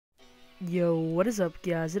Yo, what is up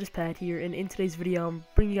guys, it is Pat here, and in today's video I'm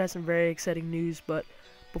bringing you guys some very exciting news. But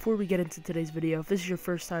before we get into today's video, if this is your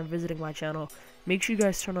first time visiting my channel, make sure you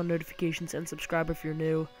guys turn on notifications and subscribe if you're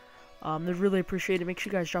new. They'd really appreciate it. Make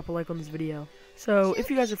sure you guys drop a like on this video. So,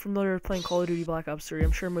 if you guys are familiar with playing Call of Duty Black Ops 3,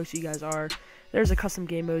 I'm sure most of you guys are, there's a custom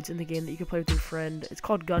game modes in the game that you can play with your friend. It's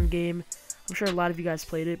called Gun Game. I'm sure a lot of you guys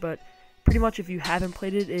played it, but pretty much if you haven't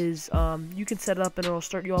played it, you can set it up and it'll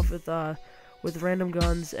start you off with random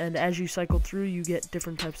guns, and as you cycle through you get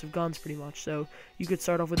different types of guns pretty much. So you could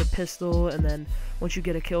start off with a pistol, and then once you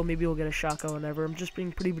get a kill maybe you'll get a shotgun or whatever. I'm just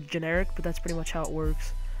being pretty generic, but that's pretty much how it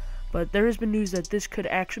works. But there has been news that this could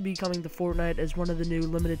actually be coming to Fortnite as one of the new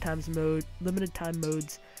limited time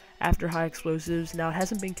modes after high explosives. Now it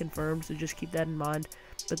hasn't been confirmed, so just keep that in mind,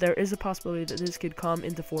 but there is a possibility that this could come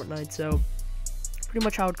into Fortnite. So pretty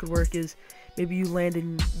much how it could work is maybe you land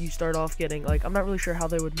and you start off getting, like, I'm not really sure how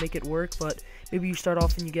they would make it work, but maybe you start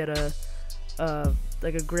off and you get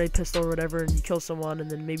like a gray pistol or whatever, and you kill someone, and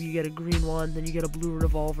then maybe you get a green one, then you get a blue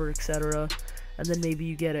revolver, etc. And then maybe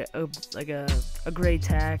you get a gray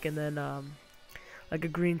tac, and then like a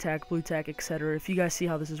green tac, blue tac, etc. If you guys see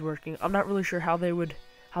how this is working, I'm not really sure how they would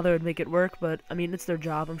make it work, but I mean, it's their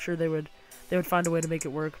job. I'm sure they would find a way to make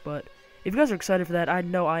it work. But if you guys are excited for that, I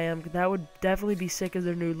know I am. That would definitely be sick as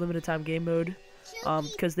their new limited time game mode.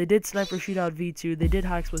 Because they did Sniper Shootout V2, they did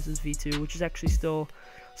High Explosives V2, which is actually still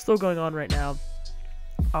going on right now.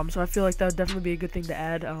 So I feel like that would definitely be a good thing to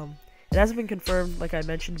add. It hasn't been confirmed, like I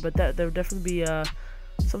mentioned, but that would definitely be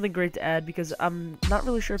something great to add, because I'm not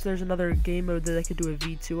really sure if there's another game mode that I could do a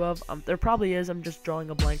V2 of. There probably is. I'm just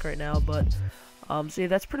drawing a blank right now, but so yeah,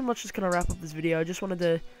 that's pretty much just gonna wrap up this video. I just wanted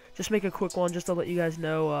to make a quick one just to let you guys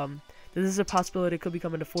know that this is a possibility. It could be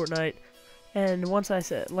coming to Fortnite. And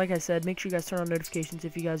like I said, make sure you guys turn on notifications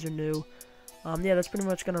if you guys are new. Yeah, that's pretty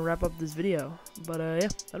much gonna wrap up this video. But yeah,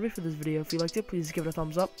 that'll be for this video. If you liked it, please give it a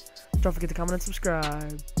thumbs up. Don't forget to comment and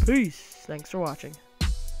subscribe. Peace. Thanks for watching.